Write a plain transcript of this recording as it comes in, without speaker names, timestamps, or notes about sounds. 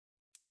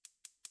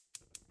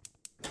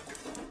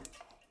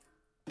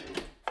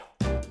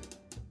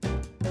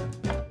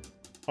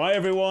Hi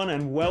everyone,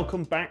 and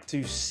welcome back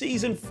to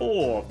Season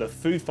 4 of the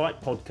Food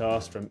Fight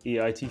podcast from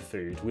EIT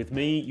Food with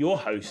me, your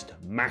host,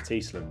 Matt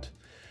Eastland.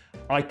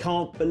 I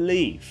can't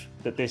believe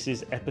that this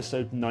is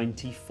episode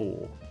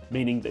 94,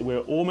 meaning that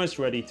we're almost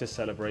ready to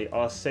celebrate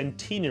our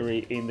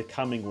centenary in the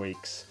coming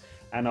weeks.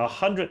 And our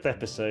 100th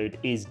episode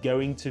is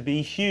going to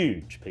be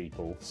huge,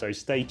 people, so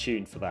stay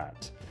tuned for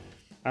that.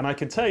 And I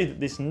can tell you that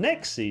this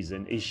next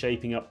season is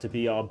shaping up to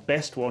be our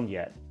best one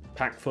yet,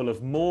 packed full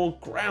of more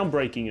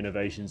groundbreaking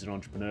innovations and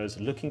entrepreneurs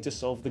looking to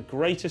solve the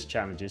greatest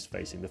challenges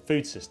facing the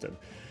food system.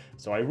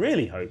 So I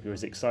really hope you're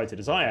as excited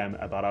as I am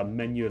about our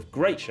menu of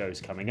great shows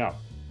coming up.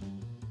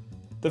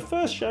 The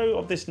first show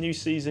of this new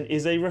season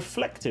is a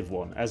reflective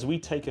one as we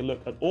take a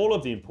look at all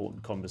of the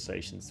important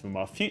conversations from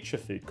our Future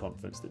Food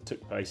conference that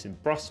took place in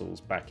Brussels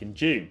back in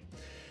June.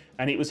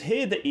 And it was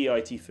here that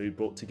EIT Food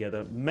brought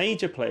together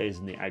major players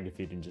in the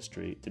agri-food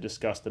industry to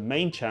discuss the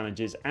main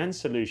challenges and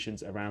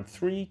solutions around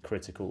three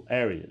critical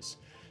areas: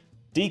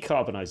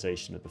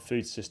 decarbonisation of the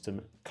food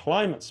system,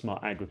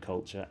 climate-smart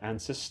agriculture, and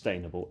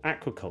sustainable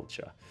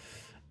aquaculture.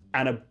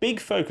 And a big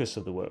focus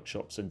of the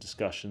workshops and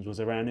discussions was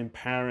around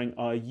empowering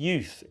our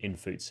youth in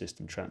food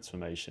system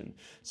transformation.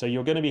 So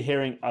you're going to be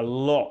hearing a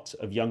lot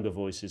of younger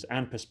voices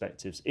and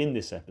perspectives in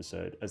this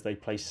episode as they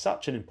play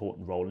such an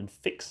important role in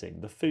fixing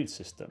the food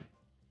system.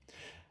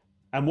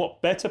 And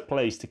what better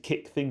place to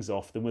kick things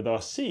off than with our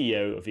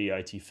CEO of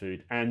EIT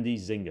Food, Andy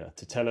Zinger,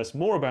 to tell us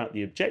more about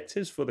the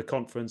objectives for the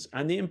conference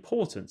and the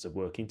importance of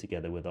working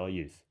together with our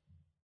youth.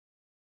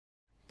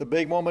 The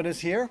big moment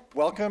is here.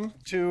 Welcome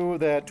to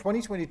the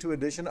 2022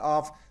 edition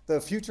of the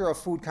Future of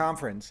Food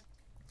conference.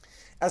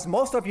 As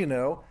most of you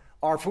know,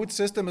 our food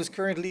system is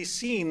currently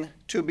seen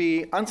to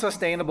be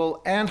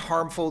unsustainable and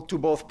harmful to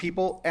both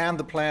people and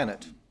the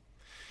planet.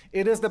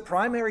 It is the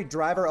primary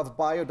driver of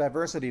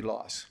biodiversity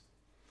loss.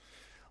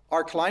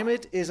 Our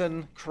climate is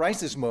in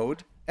crisis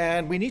mode,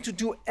 and we need to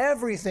do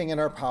everything in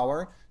our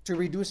power to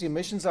reduce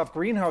emissions of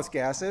greenhouse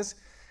gases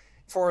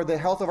for the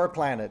health of our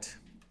planet.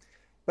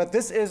 But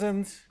this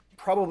isn't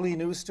probably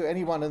news to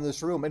anyone in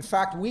this room. In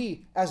fact,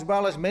 we, as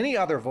well as many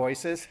other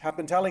voices, have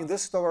been telling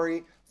this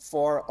story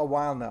for a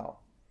while now.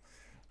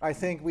 I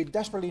think we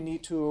desperately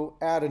need to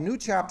add a new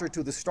chapter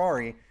to the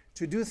story,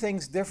 to do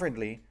things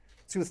differently,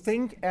 to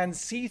think and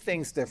see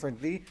things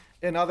differently.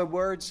 In other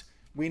words,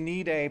 we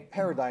need a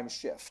paradigm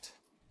shift.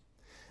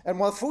 And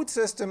while food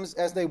systems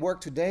as they work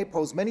today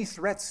pose many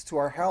threats to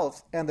our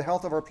health and the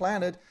health of our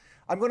planet,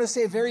 I'm going to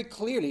say very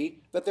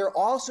clearly that they're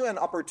also an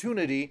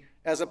opportunity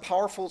as a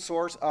powerful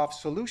source of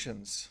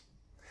solutions.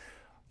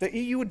 The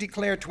EU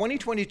declared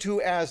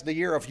 2022 as the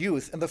year of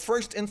youth, in the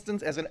first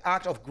instance as an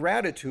act of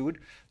gratitude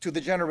to the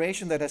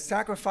generation that has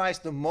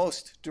sacrificed the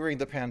most during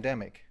the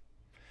pandemic.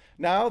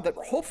 Now that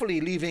we're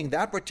hopefully leaving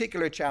that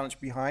particular challenge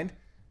behind,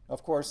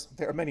 of course,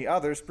 there are many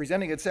others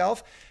presenting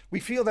itself, we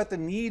feel that the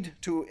need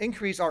to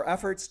increase our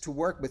efforts to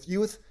work with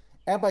youth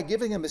and by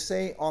giving them a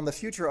say on the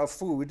future of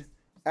food,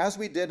 as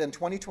we did in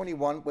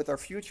 2021 with our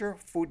Future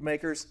Food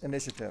Makers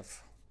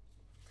initiative.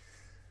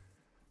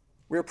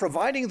 We're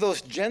providing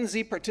those Gen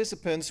Z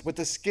participants with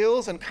the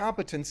skills and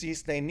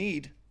competencies they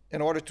need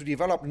in order to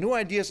develop new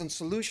ideas and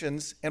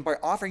solutions, and by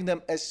offering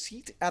them a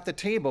seat at the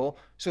table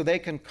so they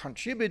can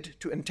contribute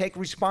to and take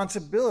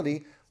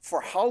responsibility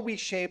for how we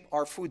shape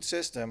our food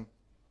system.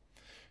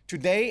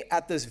 Today,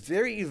 at this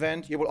very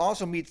event, you will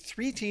also meet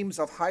 3 teams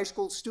of high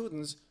school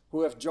students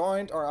who have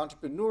joined our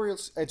entrepreneurial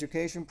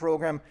education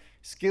program,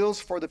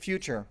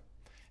 Skills4TheFuture.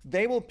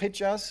 They will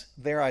pitch us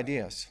their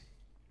ideas.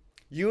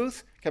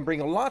 Youth can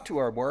bring a lot to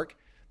our work.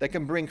 They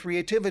can bring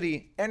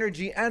creativity,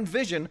 energy, and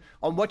vision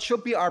on what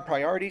should be our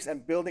priorities in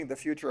building the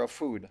future of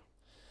food.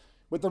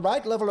 With the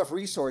right level of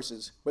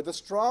resources, with the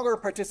stronger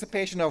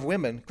participation of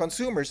women,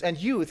 consumers, and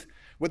youth,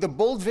 with a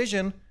bold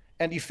vision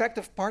and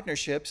effective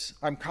partnerships,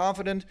 I'm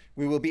confident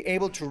we will be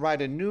able to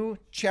write a new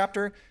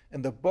chapter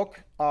in the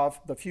book of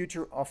the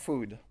future of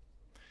food.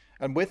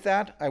 And with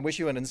that, I wish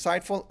you an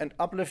insightful and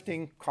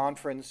uplifting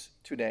conference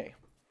today.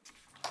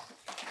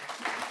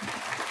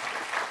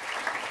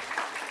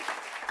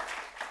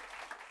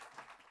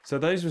 So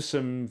those were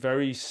some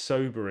very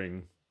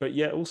sobering, but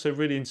yet also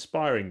really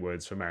inspiring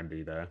words from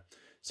Andy there.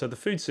 So the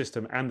food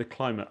system and the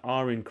climate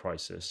are in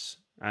crisis,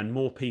 and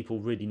more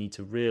people really need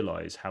to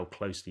realise how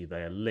closely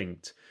they are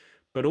linked,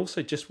 but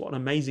also just what an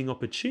amazing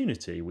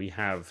opportunity we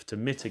have to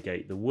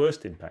mitigate the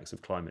worst impacts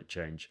of climate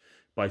change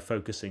by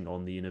focusing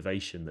on the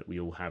innovation that we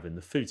all have in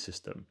the food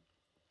system.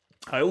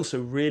 I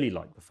also really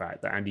like the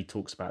fact that Andy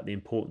talks about the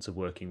importance of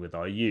working with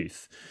our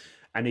youth.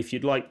 And if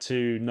you'd like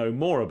to know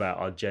more about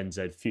our Gen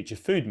Z future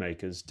food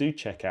makers, do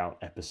check out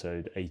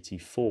episode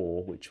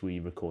 84, which we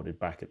recorded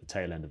back at the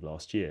tail end of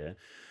last year.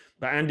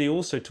 But Andy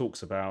also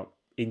talks about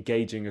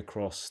engaging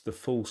across the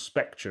full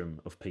spectrum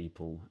of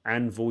people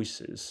and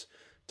voices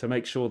to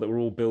make sure that we're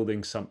all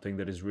building something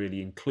that is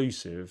really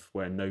inclusive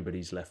where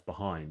nobody's left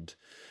behind.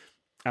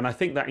 And I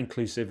think that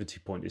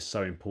inclusivity point is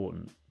so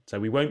important. So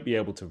we won't be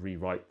able to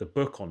rewrite the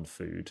book on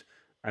food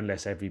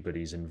unless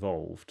everybody's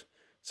involved.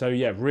 So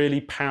yeah, really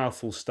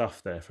powerful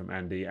stuff there from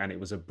Andy, and it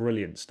was a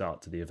brilliant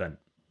start to the event.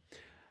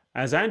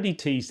 As Andy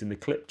teased in the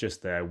clip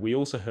just there, we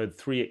also heard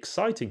 3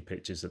 exciting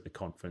pitches at the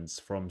conference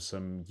from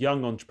some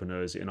young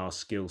entrepreneurs in our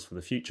Skills for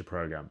the Future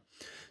program.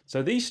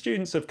 So these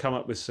students have come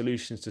up with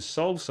solutions to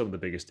solve some of the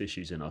biggest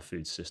issues in our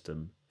food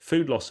system: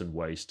 food loss and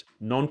waste,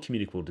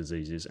 non-communicable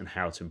diseases, and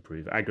how to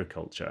improve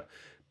agriculture.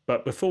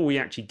 But before we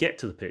actually get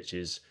to the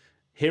pitches,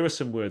 here are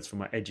some words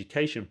from our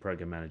education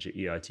program manager at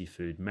EIT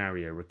Food,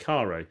 Mario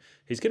Riccaro,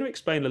 who's going to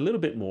explain a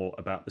little bit more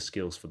about the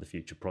Skills for the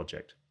Future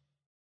project.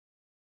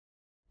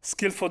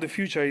 Skill for the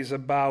Future is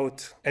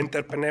about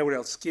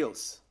entrepreneurial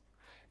skills.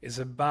 It's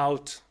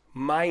about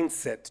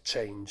mindset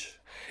change.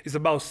 It's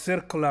about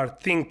circular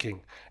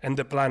thinking and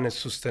the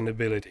planet's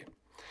sustainability.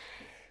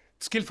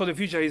 Skill for the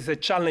Future is a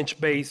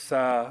challenge-based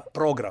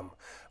program.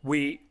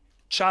 We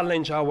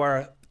challenge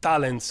our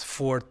talents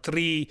for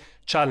 3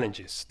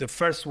 challenges. The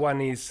first one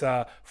is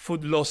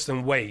food loss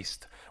and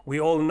waste. We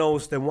all know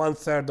that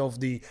 1/3 of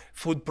the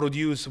food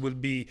produced will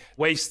be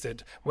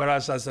wasted,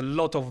 whereas there's a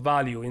lot of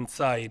value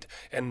inside.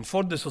 And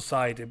for the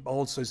society,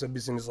 also is a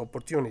business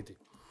opportunity.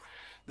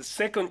 The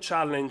second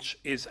challenge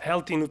is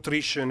healthy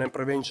nutrition and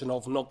prevention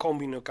of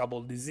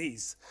non-communicable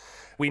disease.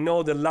 We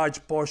know the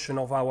large portion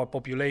of our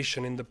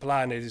population in the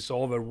planet is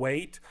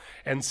overweight,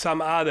 and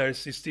some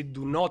others still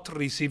do not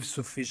receive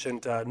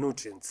sufficient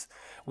nutrients.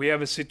 We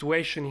have a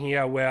situation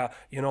here where,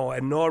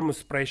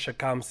 enormous pressure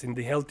comes in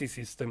the healthy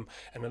system,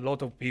 and a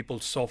lot of people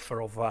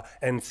suffer of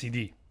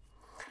NCD.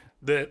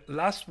 The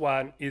last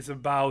one is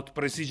about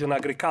precision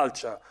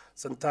agriculture,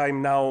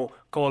 sometimes now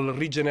called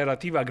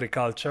regenerative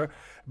agriculture,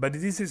 but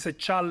this is a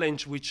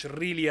challenge which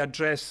really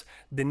addresses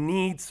the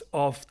needs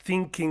of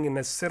thinking in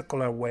a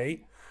circular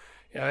way,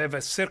 have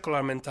a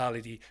circular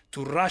mentality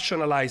to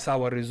rationalize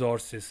our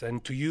resources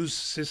and to use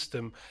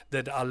system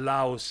that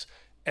allows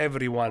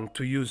everyone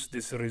to use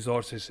these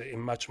resources in a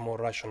much more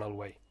rational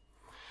way.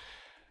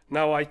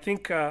 Now, I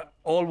think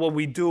all what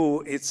we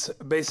do is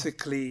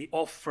basically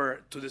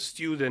offer to the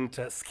student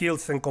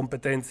skills and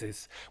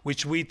competencies,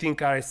 which we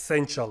think are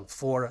essential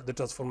for the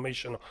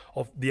transformation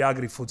of the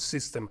agri-food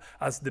system,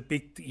 as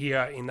depicted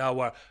here in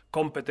our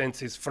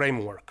competencies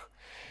framework.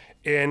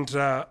 And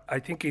I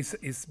think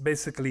it's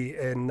basically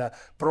a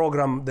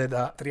program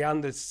that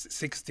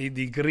 360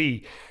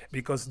 degree,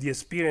 because the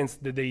experience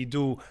that they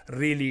do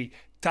really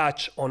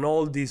touch on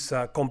all these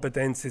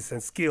competencies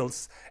and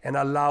skills and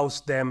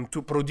allows them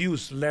to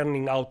produce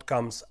learning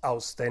outcomes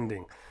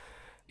outstanding.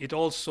 It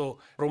also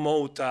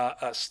promotes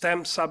a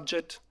STEM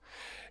subject.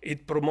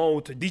 It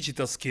promotes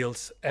digital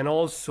skills and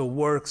also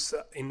works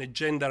in a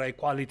gender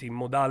equality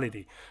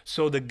modality.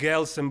 So the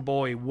girls and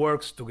boys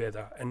works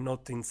together and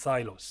not in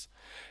silos.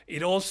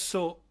 It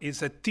also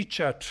is a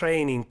teacher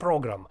training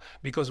program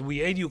because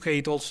we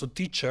educate also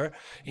teacher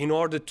in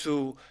order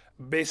to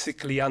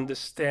basically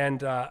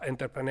understand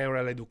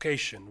entrepreneurial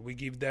education. We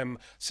give them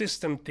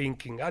system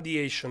thinking,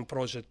 ideation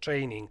project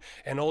training,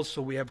 and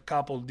also we have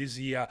coupled this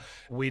year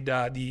with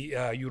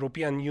the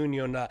European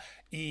Union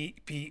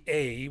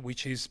EPA,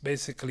 which is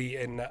basically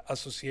an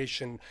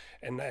association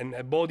and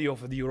a body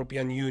of the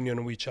European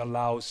Union which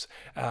allows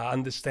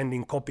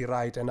understanding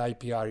copyright and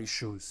IPR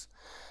issues.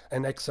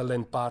 An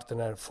excellent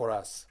partner for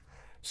us.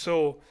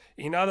 So,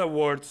 in other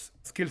words,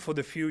 Skill for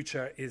the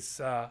Future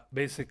is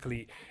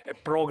basically a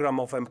program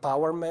of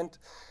empowerment,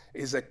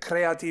 is a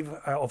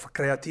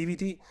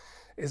creativity,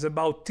 is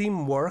about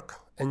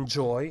teamwork and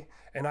joy,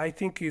 and I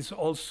think is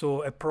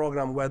also a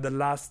program where the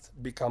last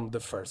become the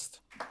first.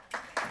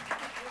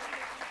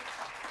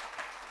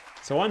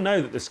 So I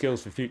know that the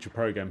Skills for Future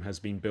program has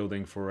been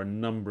building for a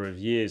number of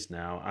years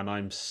now, and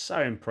I'm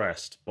so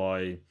impressed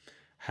by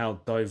how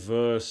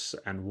diverse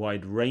and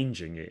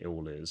wide-ranging it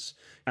all is.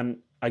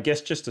 And I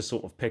guess just to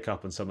sort of pick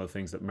up on some of the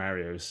things that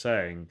Mario is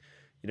saying,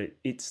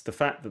 it's the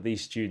fact that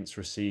these students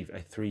receive a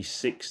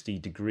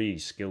 360-degree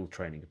skill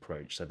training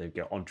approach. So they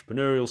get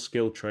entrepreneurial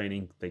skill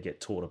training, they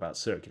get taught about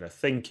circular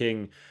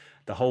thinking,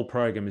 the whole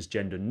program is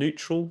gender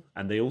neutral,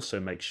 and they also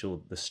make sure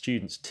that the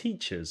students'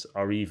 teachers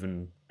are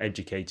even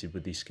educated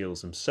with these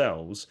skills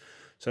themselves,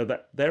 so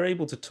that they're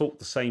able to talk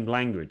the same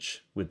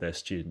language with their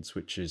students,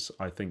 which is,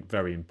 I think,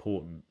 very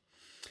important.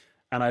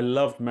 And I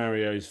loved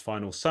Mario's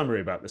final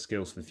summary about the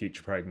Skills for the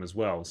Future program as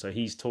well. So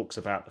he talks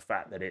about the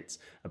fact that it's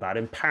about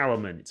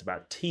empowerment, it's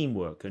about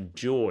teamwork and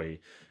joy,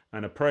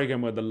 and a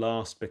program where the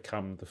last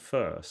become the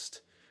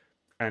first.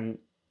 And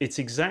it's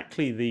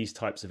exactly these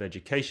types of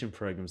education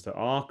programs that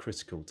are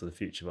critical to the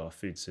future of our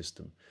food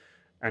system.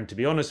 And to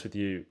be honest with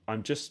you,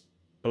 I'm just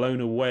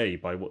blown away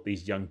by what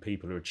these young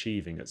people are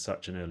achieving at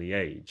such an early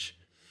age.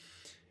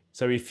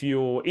 So if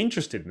you're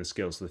interested in the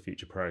Skills for the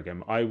Future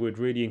program, I would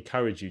really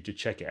encourage you to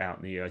check it out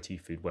on the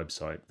EIT Food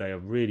website. They are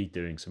really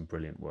doing some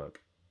brilliant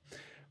work.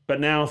 But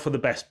now for the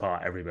best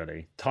part,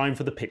 everybody. Time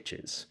for the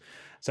pitches.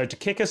 So to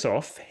kick us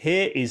off,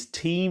 here is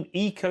Team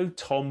Eco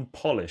Tom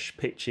Polish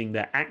pitching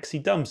their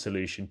Axi-Dum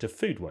solution to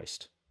food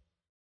waste.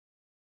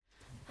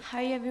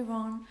 Hi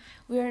everyone,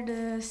 we are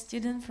the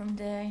students from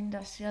the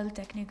Industrial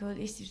Technical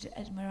Institute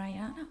at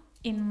Mariana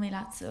in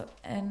Milazzo,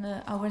 and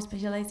our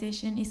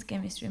specialization is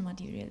chemistry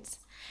materials.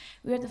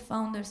 We are the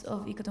founders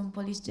of EcoTom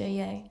Polish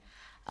JA.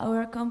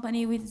 Our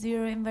company with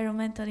zero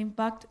environmental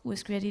impact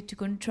was created to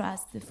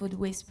contrast the food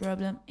waste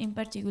problem, in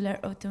particular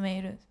of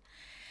tomatoes.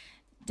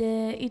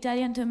 The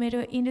Italian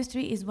tomato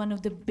industry is one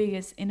of the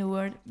biggest in the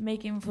world,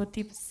 making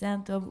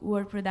 40% of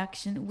world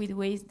production with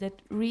waste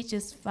that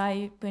reaches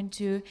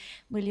 5.2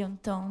 million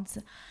tons.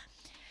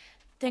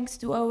 Thanks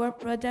to our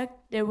product,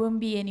 there won't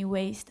be any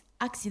waste.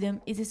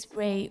 Accidum is a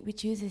spray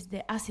which uses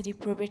the acidic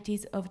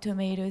properties of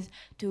tomatoes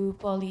to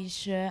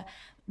polish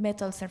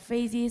metal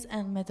surfaces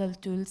and metal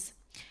tools.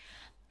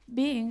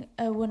 Being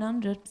a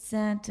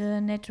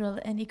 100% natural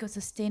and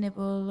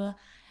eco-sustainable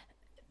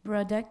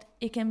product,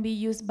 it can be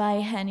used by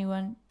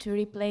anyone to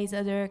replace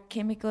other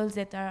chemicals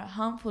that are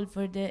harmful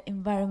for the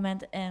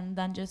environment and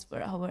dangerous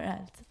for our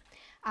health.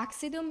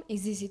 Accidum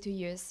is easy to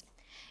use.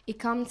 It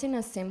comes in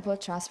a simple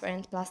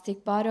transparent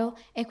plastic bottle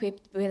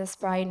equipped with a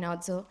spray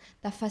nozzle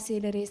that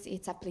facilitates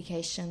its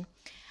application.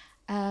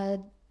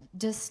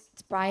 Just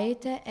spray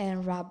it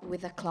and rub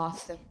with a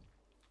cloth.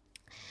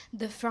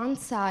 The front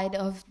side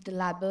of the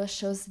label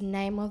shows the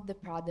name of the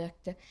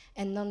product,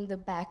 and on the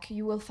back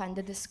you will find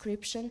the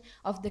description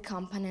of the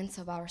components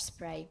of our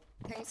spray.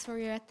 Thanks for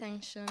your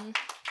attention.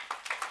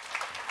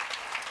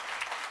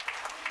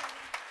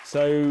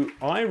 So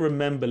I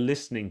remember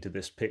listening to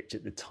this pitch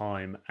at the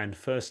time and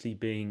firstly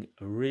being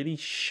really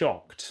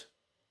shocked,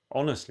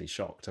 honestly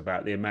shocked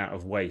about the amount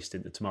of waste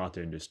in the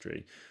tomato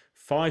industry.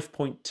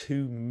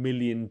 5.2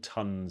 million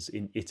tons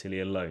in Italy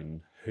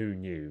alone. Who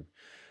knew?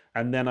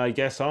 And then I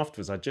guess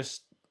afterwards, I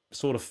just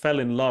sort of fell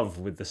in love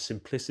with the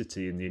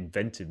simplicity and the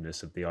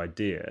inventiveness of the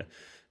idea.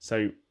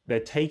 So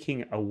they're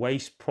taking a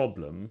waste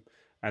problem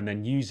and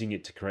then using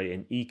it to create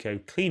an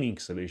eco-cleaning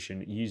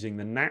solution using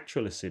the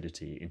natural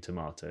acidity in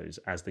tomatoes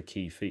as the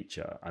key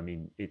feature. I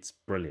mean, it's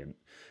brilliant.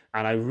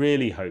 And I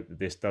really hope that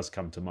this does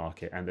come to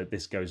market and that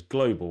this goes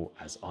global,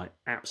 as I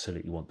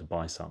absolutely want to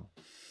buy some.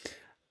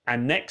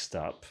 And next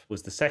up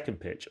was the second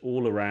pitch,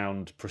 all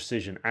around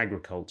precision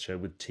agriculture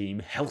with Team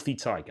Healthy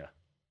Tiger.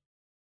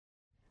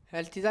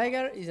 Healthy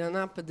Tiger is an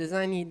app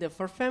designed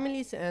for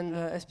families and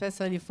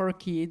especially for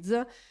kids,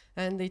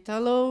 and it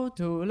allows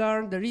to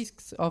learn the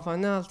risks of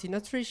unhealthy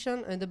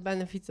nutrition and the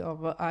benefits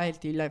of a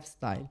healthy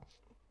lifestyle.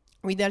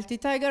 With Healthy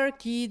Tiger,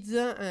 kids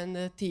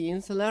and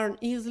teens learn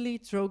easily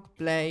through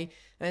play,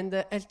 and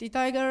Healthy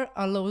Tiger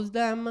allows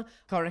them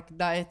correct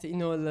diet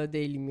in all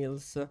daily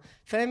meals.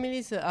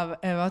 Families have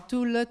a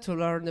tool to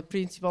learn the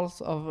principles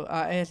of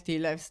a healthy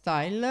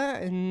lifestyle,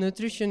 and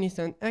nutritionists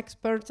and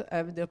experts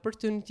have the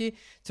opportunity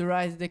to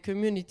raise the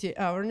community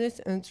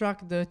awareness and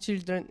track the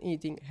children's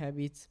eating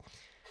habits.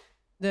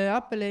 The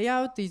app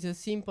layout is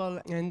simple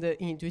and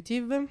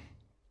intuitive.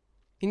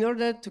 In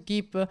order to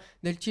keep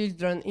the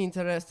children's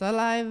interest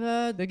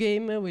alive, the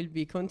game will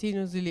be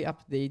continuously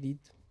updated.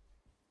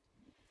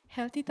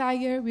 Healthy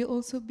Tiger will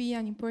also be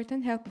an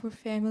important help for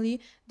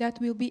family that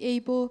will be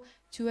able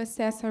to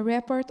assess a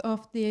report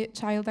of the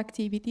child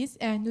activities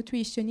and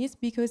nutritionists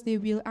because they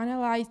will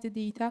analyze the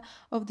data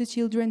of the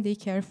children they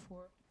care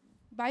for.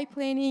 By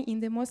playing in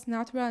the most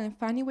natural and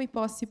funny way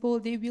possible,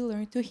 they will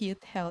learn to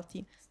eat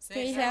healthy.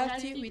 Stay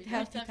healthy with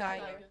Healthy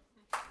Tiger.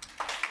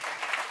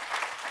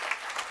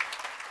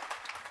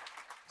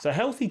 So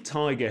Healthy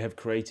Tiger have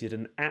created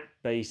an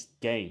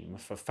app-based game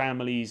for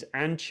families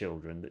and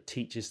children that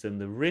teaches them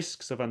the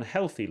risks of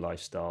unhealthy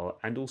lifestyle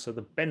and also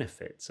the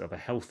benefits of a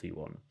healthy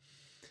one.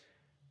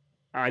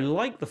 I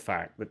like the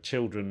fact that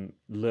children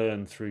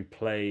learn through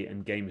play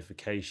and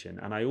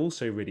gamification, and I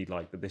also really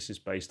like that this is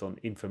based on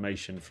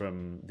information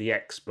from the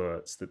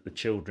experts that the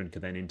children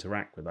can then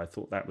interact with. I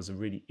thought that was a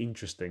really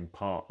interesting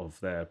part of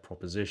their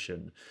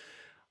proposition.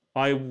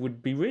 I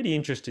would be really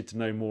interested to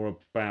know more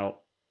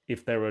about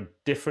if there are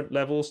different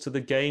levels to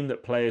the game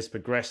that players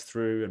progress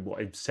through and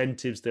what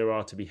incentives there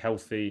are to be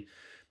healthy,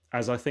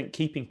 as I think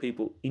keeping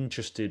people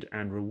interested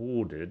and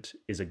rewarded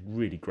is a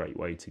really great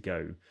way to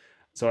go.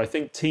 So I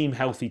think Team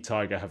Healthy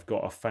Tiger have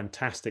got a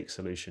fantastic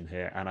solution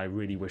here, and I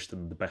really wish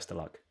them the best of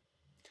luck.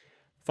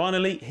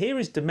 Finally, here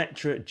is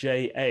Demetra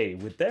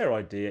JA with their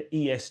idea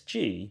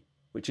ESG,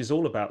 which is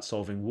all about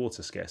solving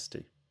water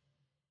scarcity.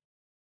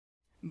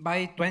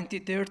 By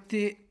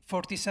 2030,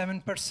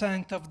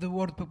 47% of the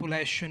world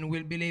population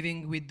will be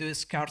living with the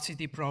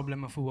scarcity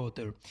problem of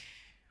water.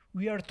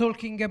 We are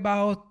talking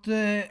about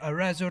a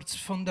resource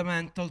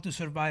fundamental to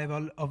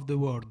survival of the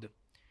world.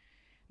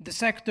 The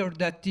sector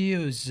that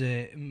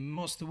uses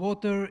most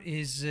water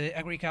is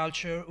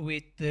agriculture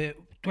with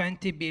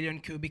 20 billion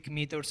cubic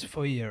meters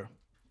per year.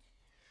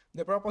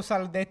 The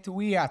proposal that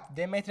we at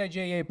Demetra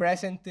JA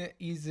present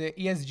is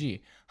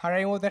ESG, a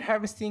rainwater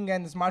harvesting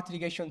and smart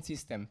irrigation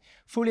system.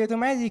 Fully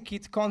automatic,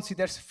 it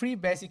considers three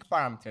basic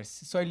parameters: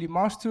 soil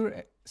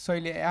moisture,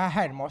 soil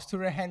air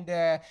moisture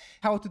and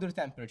outdoor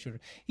temperature.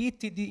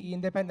 It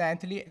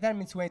independently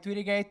determines when to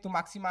irrigate to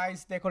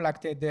maximize the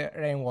collected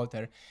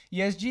rainwater.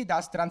 ESG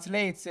thus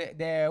translates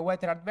the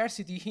weather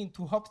adversity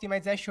into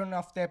optimization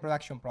of the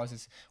production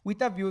process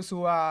with a view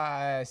to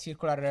a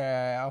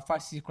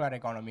fast circular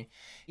economy.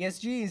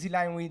 ESG is in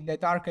line with the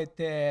target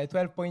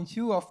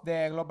 12.2 of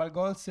the global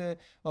goals,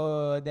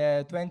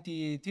 the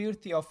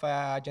 2030 of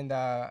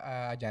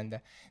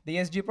agenda. The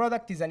ESG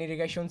product is an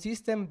irrigation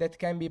system that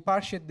can be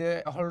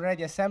partially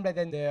already assembled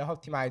and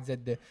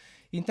optimized.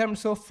 In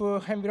terms of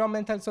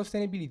environmental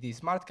sustainability,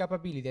 smart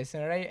capabilities,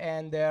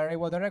 and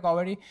rainwater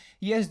recovery,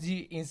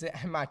 ESG is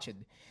matched.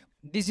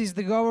 This is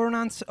the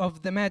governance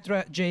of the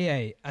Metra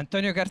JA.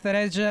 Antonio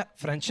Cartareggia,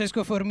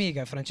 Francesco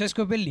Formica,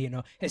 Francesco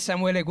Bellino e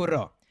Samuele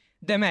Currò.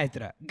 The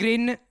Metra,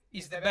 green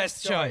is the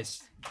best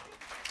choice.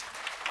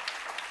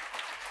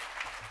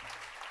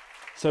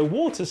 So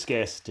water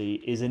scarcity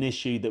is an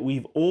issue that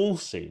we've all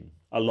seen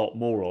a lot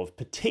more of,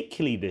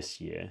 particularly this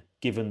year,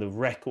 given the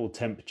record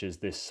temperatures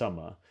this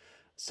summer.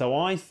 So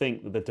I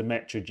think that the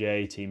Demetra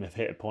JA team have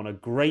hit upon a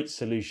great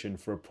solution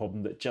for a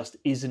problem that just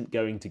isn't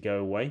going to go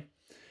away.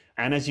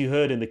 And as you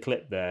heard in the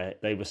clip there,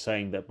 they were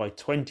saying that by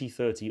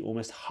 2030,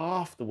 almost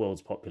half the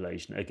world's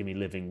population are going to be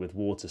living with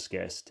water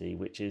scarcity,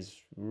 which is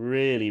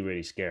really,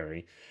 really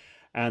scary.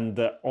 And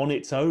that on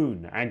its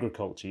own,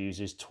 agriculture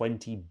uses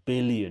 20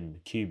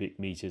 billion cubic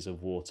meters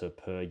of water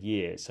per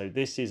year. So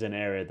this is an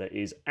area that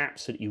is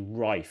absolutely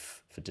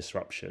rife for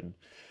disruption.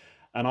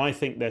 And I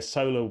think their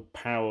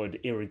solar-powered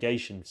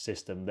irrigation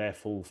system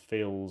therefore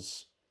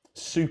feels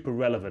super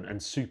relevant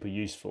and super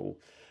useful.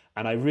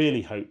 And I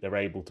really hope they're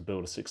able to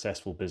build a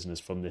successful business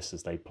from this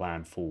as they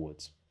plan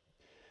forwards.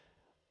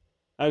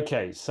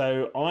 Okay,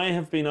 so I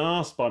have been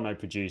asked by my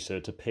producer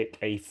to pick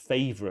a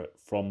favourite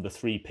from the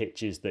 3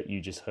 pitches that you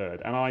just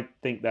heard. And I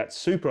think that's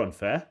super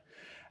unfair.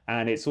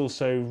 And it's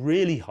also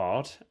really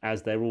hard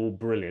as they're all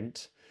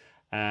brilliant.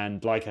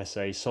 And like I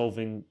say,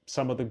 solving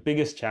some of the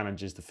biggest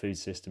challenges the food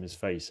system is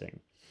facing.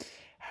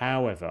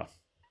 However,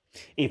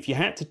 if you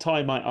had to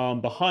tie my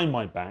arm behind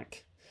my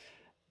back,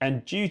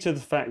 and due to the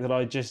fact that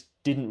I just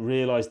didn't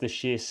realise the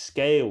sheer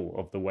scale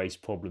of the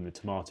waste problem in the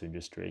tomato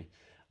industry,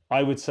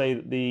 I would say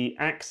that the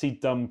Axi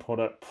Dum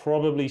product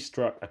probably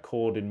struck a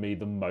chord in me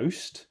the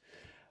most.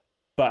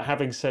 But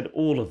having said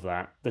all of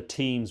that, the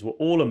teams were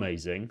all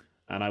amazing,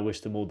 and I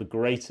wish them all the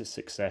greatest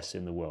success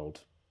in the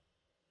world.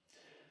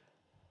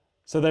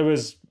 So there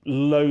was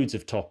loads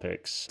of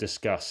topics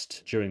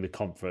discussed during the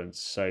conference.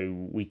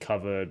 So we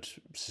covered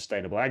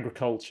sustainable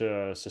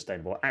agriculture,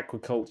 sustainable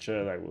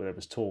aquaculture. There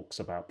was talks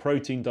about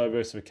protein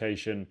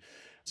diversification.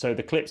 So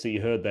the clips that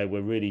you heard there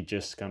were really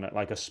just kind of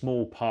like a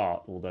small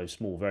part, although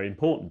small, very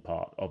important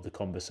part of the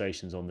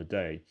conversations on the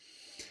day.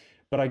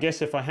 But I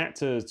guess if I had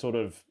to sort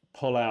of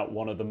pull out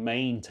one of the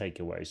main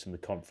takeaways from the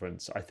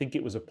conference, I think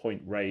it was a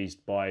point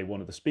raised by one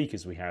of the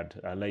speakers we had,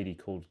 a lady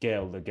called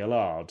Gail de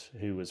Gillard,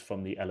 who was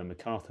from the Ellen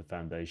MacArthur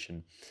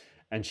Foundation.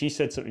 And she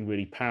said something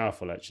really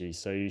powerful, actually.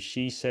 So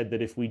she said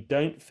that if we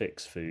don't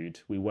fix food,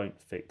 we won't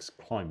fix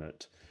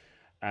climate.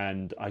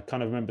 And I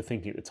kind of remember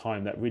thinking at the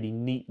time that really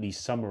neatly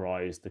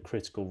summarised the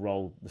critical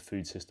role the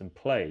food system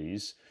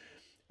plays.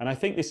 And I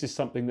think this is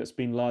something that's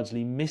been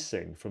largely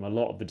missing from a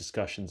lot of the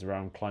discussions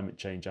around climate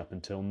change up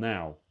until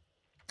now.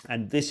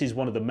 And this is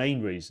one of the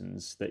main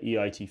reasons that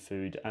EIT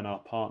Food and our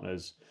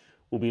partners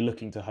will be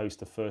looking to host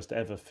the first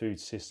ever Food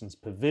Systems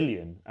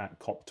Pavilion at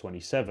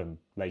COP27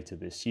 later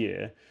this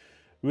year,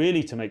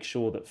 really to make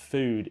sure that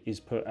food is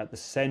put at the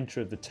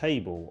centre of the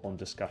table on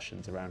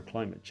discussions around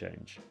climate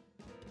change.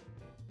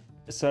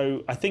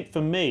 So I think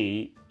for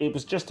me, it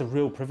was just a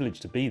real privilege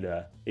to be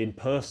there in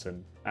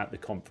person at the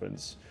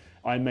conference.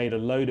 I made a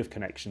load of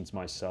connections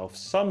myself,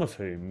 some of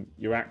whom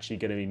you're actually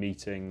going to be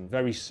meeting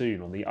very soon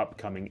on the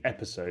upcoming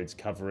episodes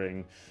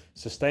covering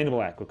sustainable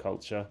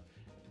aquaculture,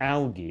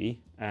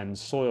 algae and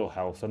soil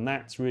health, and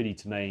that's really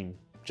to name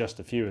just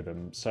a few of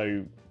them.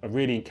 So I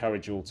really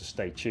encourage you all to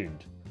stay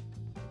tuned.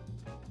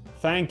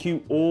 Thank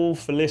you all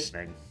for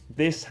listening.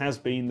 This has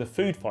been the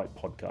Food Fight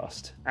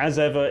podcast. As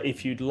ever,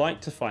 if you'd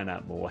like to find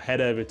out more,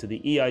 head over to the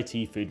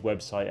EIT Food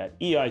website at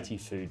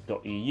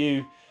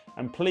eitfood.eu.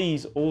 And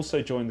please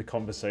also join the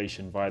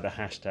conversation via the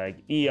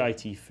hashtag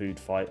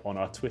EITFoodFight on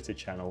our Twitter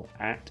channel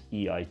at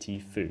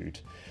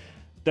EITFood.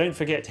 Don't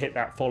forget to hit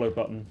that follow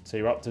button so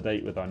you're up to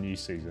date with our new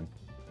season.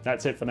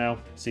 That's it for now.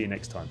 See you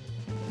next time.